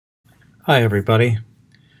Hi everybody.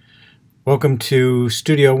 Welcome to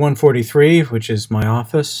Studio 143, which is my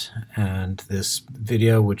office, and this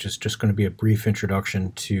video, which is just going to be a brief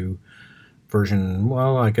introduction to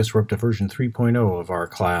I guess we're up to version 3.0 of our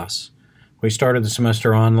class. We started the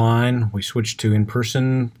semester online, we switched to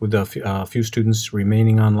in-person with a few students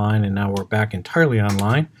remaining online, and now we're back entirely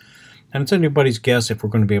online. And it's anybody's guess if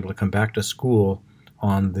we're going to be able to come back to school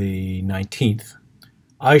on the 19th.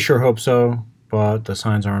 I sure hope so, but the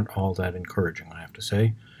signs aren't all that encouraging, I have to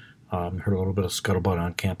say. Heard a little bit of scuttlebutt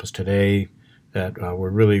on campus today that we're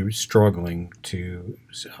really struggling to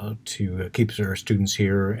keep our students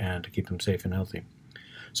here and to keep them safe and healthy.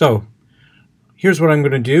 So here's what I'm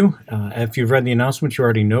going to do. If you've read the announcements, you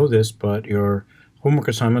already know this, but your homework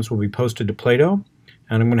assignments will be posted to Play-Doh,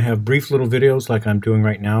 and I'm going to have brief little videos like I'm doing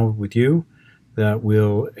right now with you that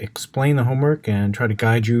will explain the homework and try to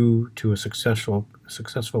guide you to a successful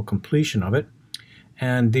completion of it.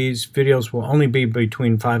 And these videos will only be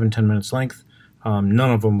between 5 and 10 minutes length. None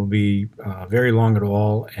of them will be very long at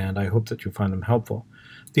all, and I hope that you find them helpful.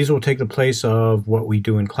 These will take the place of what we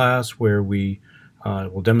do in class, where we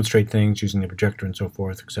will demonstrate things using the projector and so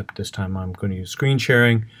forth, except this time I'm going to use screen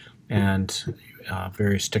sharing and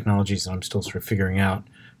various technologies that I'm still sort of figuring out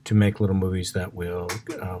to make little movies that will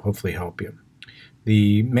hopefully help you.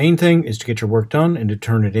 The main thing is to get your work done and to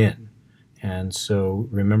turn it in. And so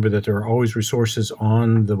remember that there are always resources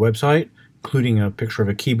on the website, including a picture of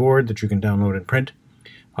a keyboard that you can download and print.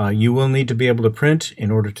 You will need to be able to print in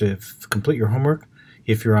order to complete your homework.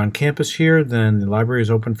 If you're on campus here, then the library is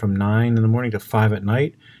open from 9 in the morning to 5 at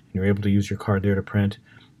night, and you're able to use your card there to print.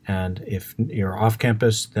 And if you're off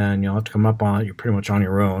campus, then you'll have to come up on it. You're pretty much on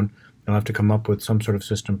your own. You'll have to come up with some sort of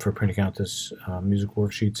system for printing out this music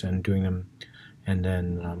worksheets and doing them, and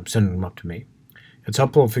then sending them up to me. It's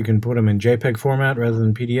helpful if you can put them in JPEG format rather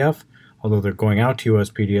than PDF, although they're going out to you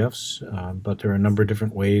as PDFs, but there are a number of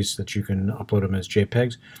different ways that you can upload them as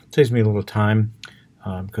JPEGs. It saves me a little time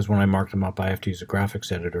because when I mark them up, I have to use a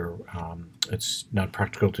graphics editor. It's not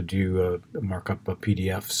practical to do markup of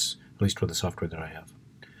PDFs, at least with the software that I have.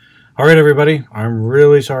 All right, everybody, I'm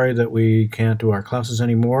really sorry that we can't do our classes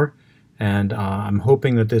anymore, and I'm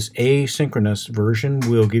hoping that this asynchronous version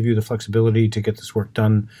will give you the flexibility to get this work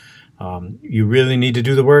done. You really need to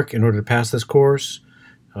do the work in order to pass this course.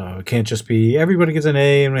 It can't just be everybody gets an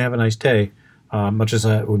A and we have a nice day, much as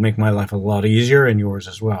that would make my life a lot easier and yours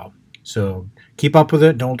as well. So keep up with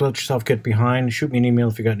it. Don't let yourself get behind. Shoot me an email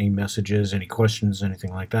if you got any messages, any questions,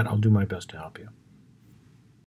 anything like that. I'll do my best to help you.